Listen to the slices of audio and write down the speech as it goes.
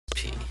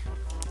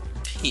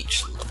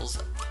Peach levels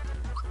up.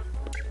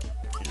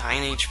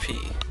 9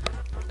 HP.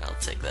 I'll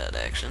take that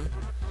action.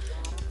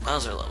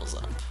 Bowser levels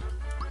up.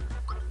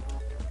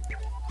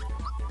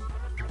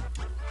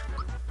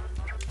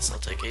 Guess I'll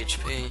take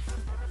HP.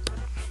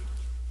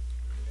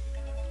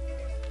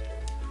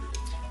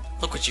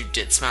 Look what you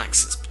did,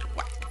 Smacks has been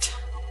whacked.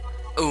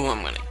 Oh,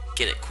 I'm gonna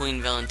get it.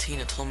 Queen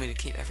Valentina told me to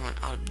keep everyone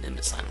out of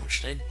Nimbus Land. What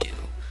should I do?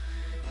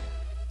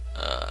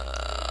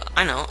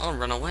 I know, I'll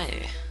run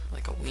away.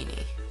 Like a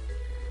weenie.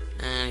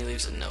 And he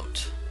leaves a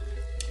note.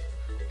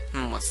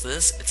 What's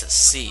this? It's a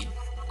seed.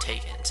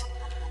 Take it.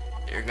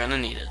 You're gonna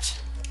need it.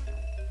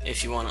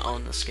 If you want to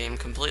own this game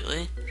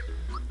completely.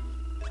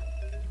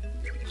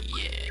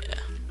 Yeah.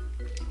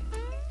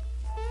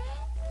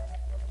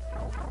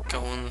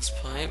 Go in this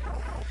pipe.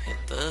 Hit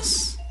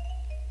this.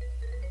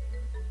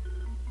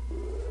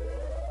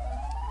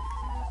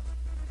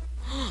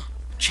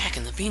 Jack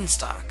and the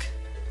Beanstalk.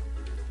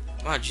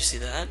 Wow, did you see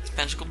that? It's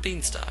magical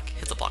beanstalk.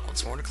 Hit the block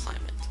once more to climb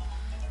it.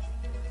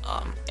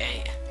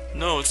 A.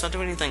 No, it's not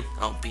doing anything.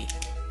 Oh, B.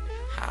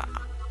 Ha.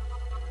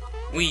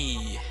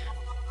 Wee.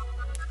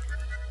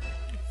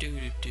 Do.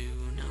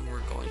 Now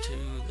we're going to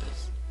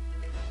this.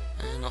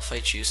 And I'll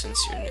fight you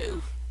since you're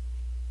new.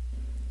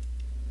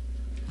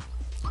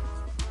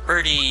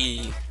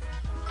 Birdie.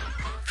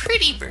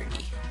 Pretty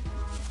birdie.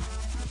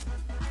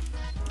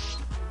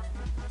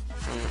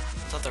 I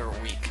thought they were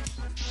weak.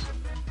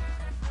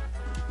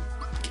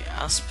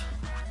 Gasp.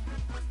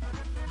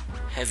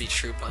 Heavy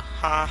trooper.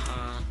 Ha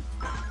ha.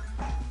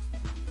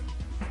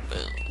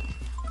 Boom.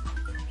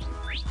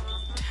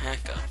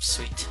 Attack up.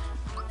 Sweet.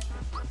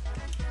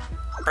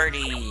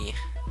 Birdie.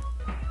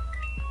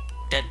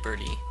 Dead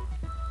birdie.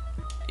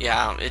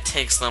 Yeah, it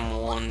takes them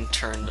one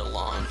turn to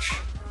launch.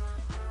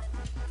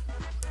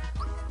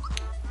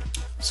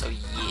 So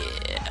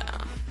yeah.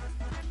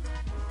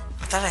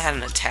 I thought I had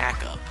an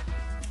attack up.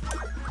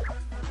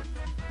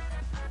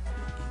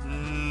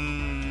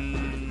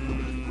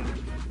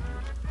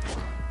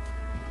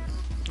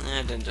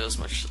 It didn't do as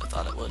much as I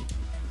thought it would.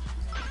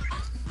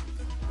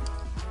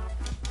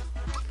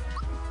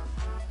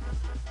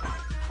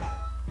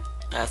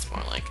 That's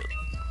more like it.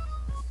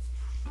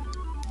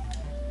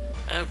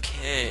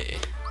 Okay.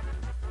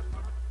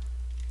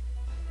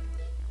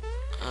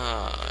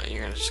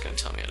 You're just gonna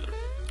tell me how to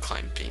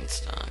climb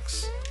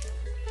beanstalks.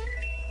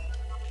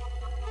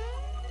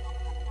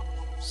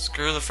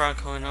 Screw the frog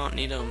coin, I don't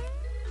need them.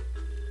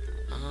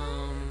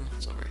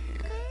 What's over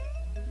here?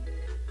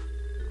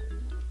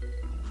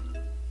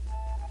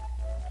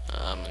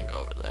 I'm gonna go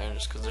over there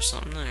just because there's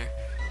something there.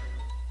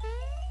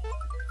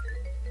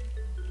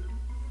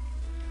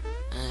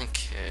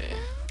 Okay.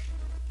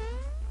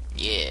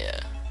 Yeah.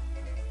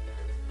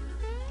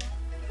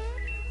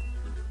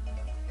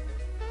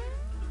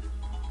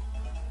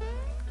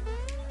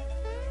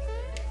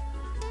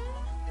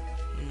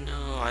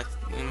 No,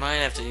 we might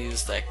have to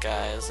use that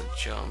guy as a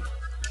jump.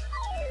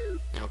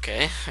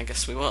 Okay, I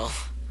guess we will.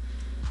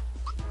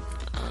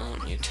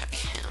 You attack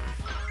him.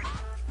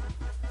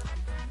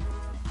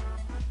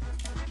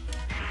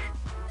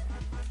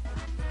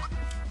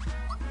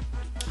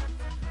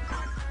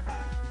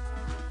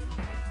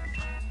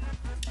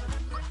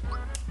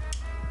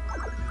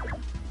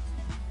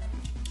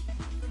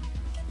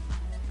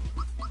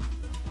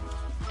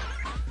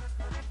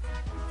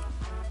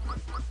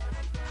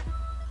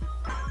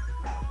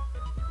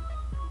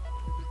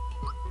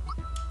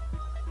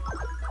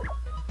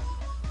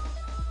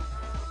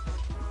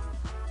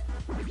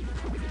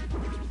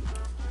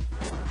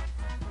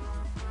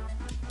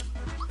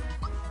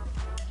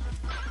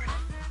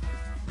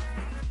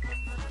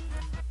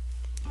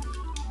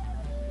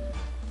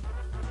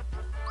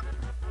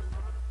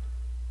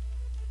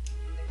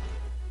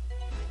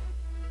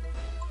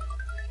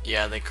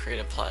 Yeah, they create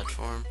a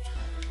platform.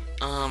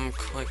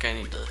 Quick, I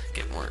need to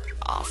get more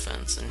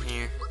offense in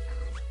here.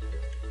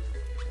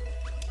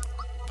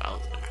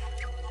 Bowser.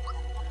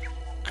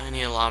 I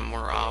need a lot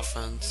more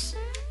offense.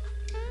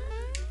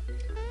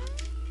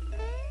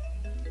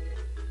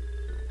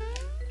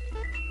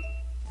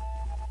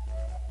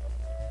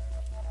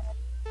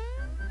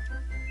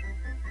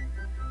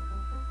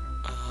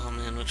 Oh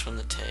man, which one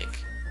to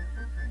take?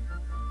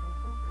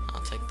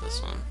 I'll take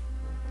this one.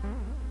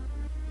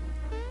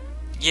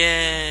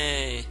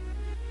 Yay!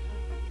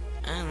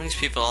 And these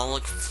people all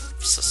look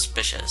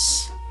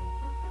suspicious.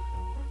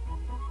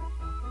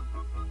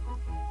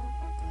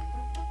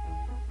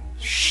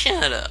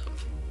 Shut up!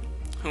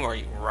 Who are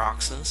you,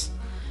 Roxas?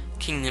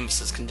 King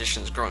Nimbus's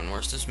condition is growing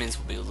worse. This means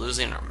we'll be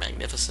losing our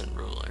magnificent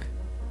ruler.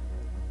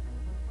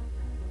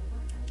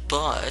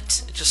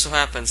 But it just so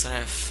happens that I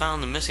have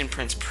found the missing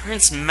prince.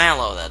 Prince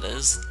Mallow, that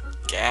is.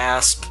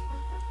 Gasp.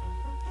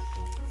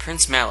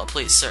 Prince Mallow,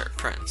 please, sir.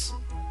 Prince.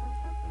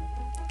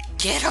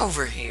 Get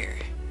over here!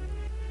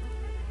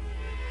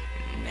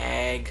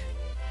 Nag.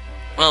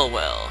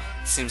 Well,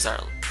 it seems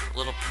our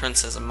little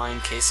prince has a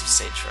mind case of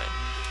stage fright.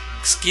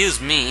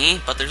 Excuse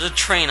me, but there's a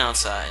train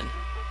outside.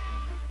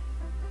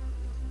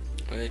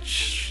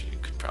 Which you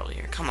could probably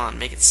hear. Come on,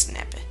 make it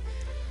snappy.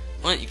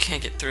 What? You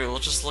can't get through. We'll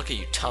just look at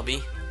you,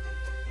 tubby.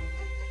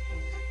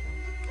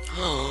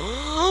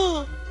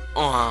 Oh,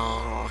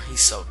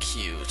 he's so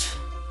cute.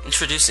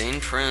 Introducing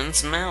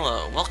Prince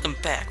Mallow. Welcome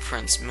back,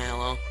 Prince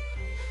Mallow.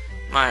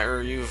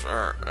 You've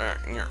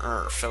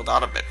filled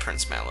out a bit,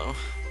 Prince Mallow.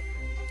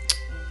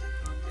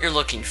 You're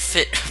looking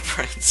fit,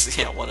 Prince.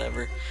 Yeah,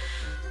 whatever.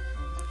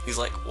 He's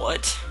like,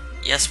 what?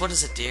 Yes, what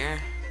is it,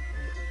 dear?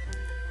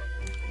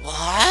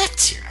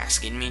 What? You're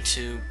asking me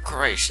to?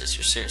 Gracious,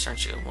 you're serious,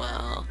 aren't you?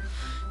 Well,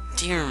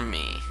 dear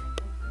me.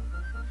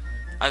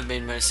 I've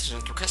made my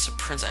decision to request a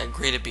prince. I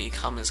agree to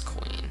become his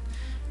queen.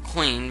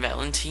 Queen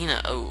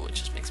Valentina. Oh, it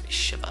just makes me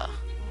shiver.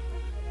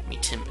 Me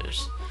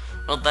timbers.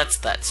 Well, that's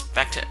that.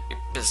 Back to your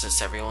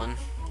business, everyone.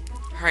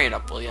 Hurry it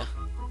up, will ya?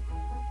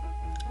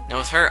 Now,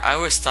 with her, I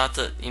always thought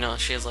that, you know,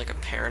 she has like a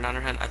parrot on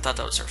her head. I thought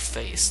that was her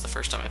face the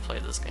first time I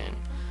played this game.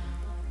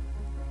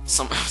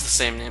 Someone with the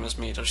same name as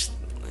me.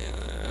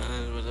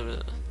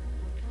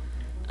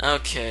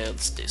 Okay,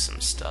 let's do some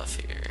stuff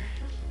here.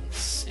 Let's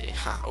see.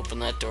 Ha, open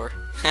that door.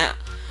 Ha!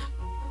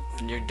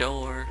 Open your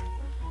door.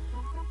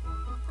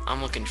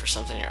 I'm looking for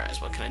something in your eyes.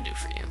 What can I do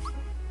for you?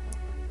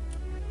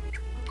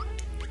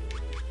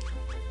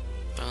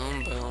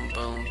 Boom, boom,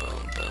 boom,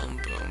 boom, boom,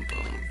 boom,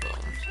 boom,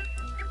 boom.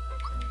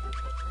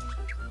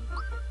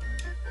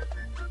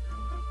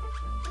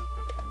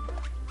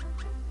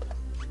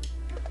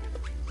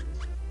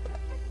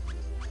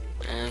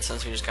 And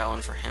since we just got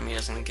one for him, he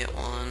doesn't get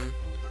one.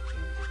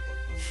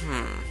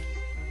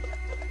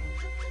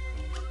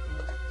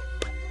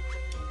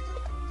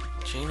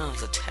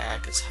 Gino's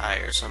attack is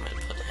higher, so I'm gonna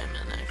put him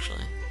in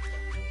actually.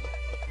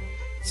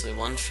 So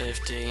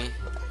 150,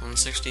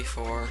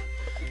 164,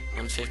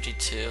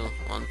 152,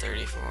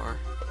 134,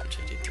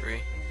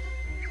 153.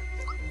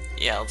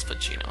 Yeah, let's put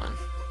Gino in.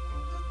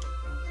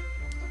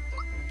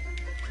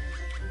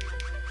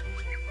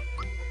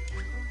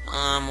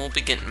 We'll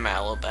be getting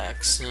Mallow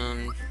back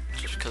soon,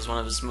 just because one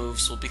of his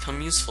moves will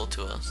become useful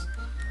to us.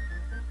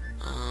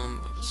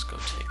 Let's go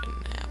take a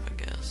nap, I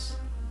guess.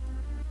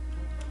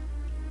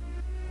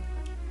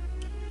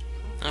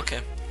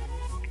 Okay.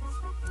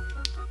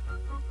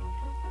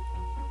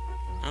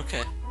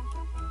 Okay.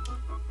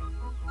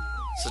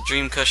 So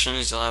dream cushion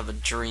is you'll have a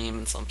dream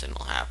and something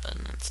will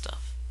happen and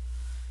stuff.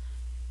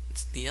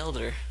 It's the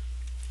Elder.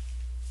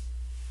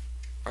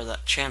 Or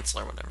that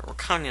Chancellor, whatever. We're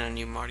counting on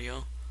you,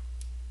 Mario.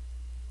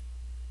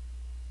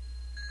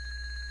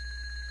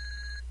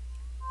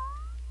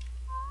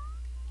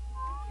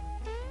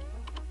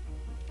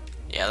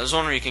 Yeah, there's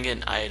one where you can get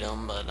an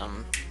item, but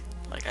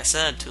like I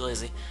said, too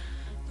lazy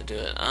to do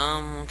it.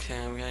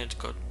 Okay, we gotta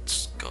go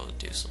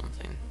do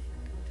something.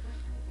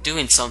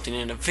 Doing something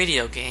in a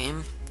video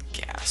game?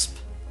 Gasp.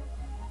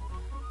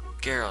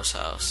 Garrow's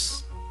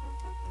house.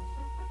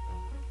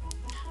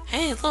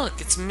 Hey, look,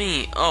 it's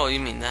me. Oh,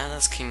 you mean that?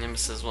 That's King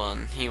Nimbus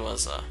one. He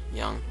was a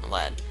young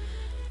lad.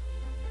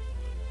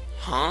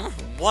 Huh?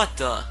 What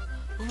the?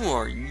 Who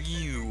are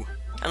you?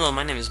 Hello,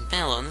 my name is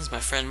Mallow, and this is my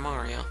friend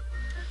Mario.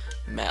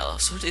 Mallow,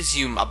 so it is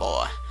you, my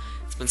boy.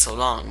 It's been so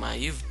long,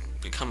 you've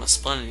become a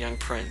splendid young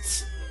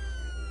prince.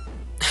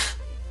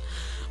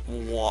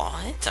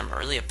 What? I'm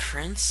really a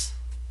prince?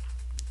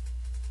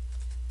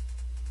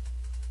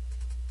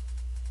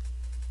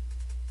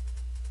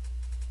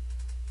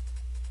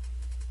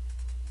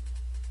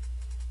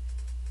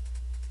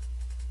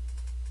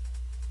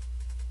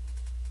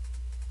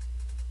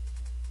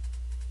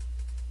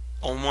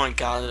 Oh my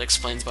god, it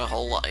explains my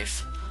whole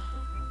life.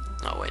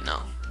 Oh wait,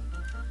 no.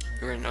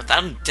 You're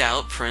without a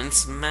doubt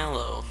Prince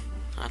Mallow.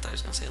 I thought I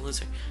was gonna say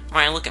loser.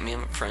 Mario, look at me,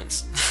 I'm a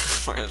prince.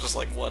 Mario's just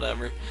like,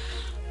 whatever.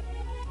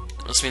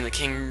 Must mean the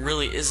king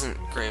really isn't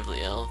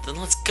gravely ill. Then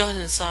let's go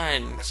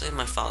inside and save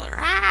my father.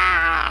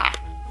 Ah!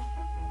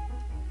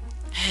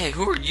 Hey,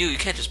 who are you? You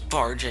can't just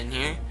barge in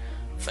here.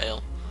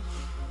 Fail.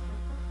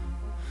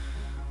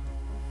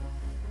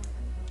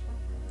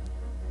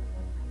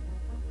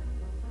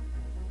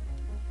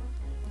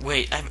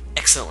 Wait, I have an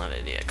excellent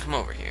idea. Come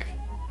over here.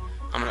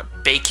 I'm gonna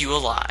bake you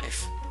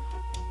alive.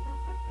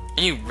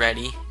 Are you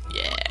ready?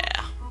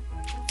 Yeah.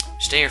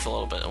 Stay here for a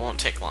little bit. It won't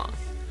take long.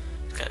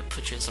 Just gotta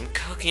put you in some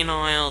cooking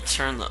oil,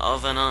 turn the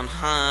oven on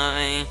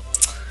high,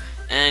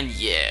 and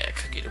yeah,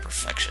 cook you to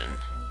perfection.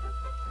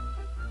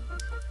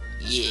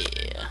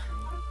 Yeah.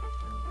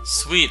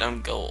 Sweet,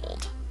 I'm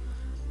gold.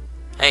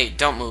 Hey,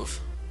 don't move.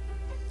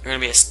 You're gonna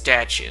be a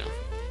statue.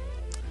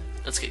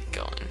 Let's get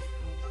going.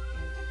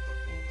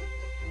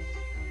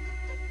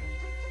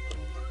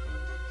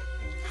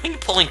 How are you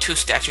pulling two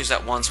statues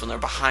at once when they're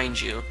behind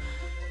you?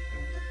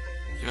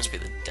 You must be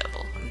the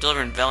devil. I'm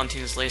delivering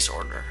Valentina's latest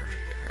order.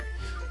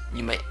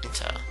 You might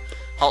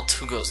halt.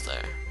 Who goes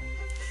there?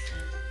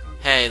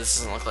 Hey, this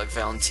doesn't look like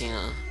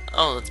Valentina.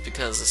 Oh, that's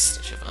because this is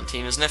statue of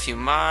Valentina's nephew,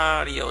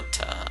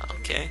 Mariota.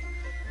 Okay.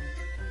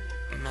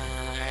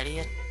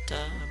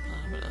 Mariota.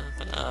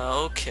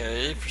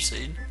 Okay,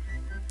 proceed.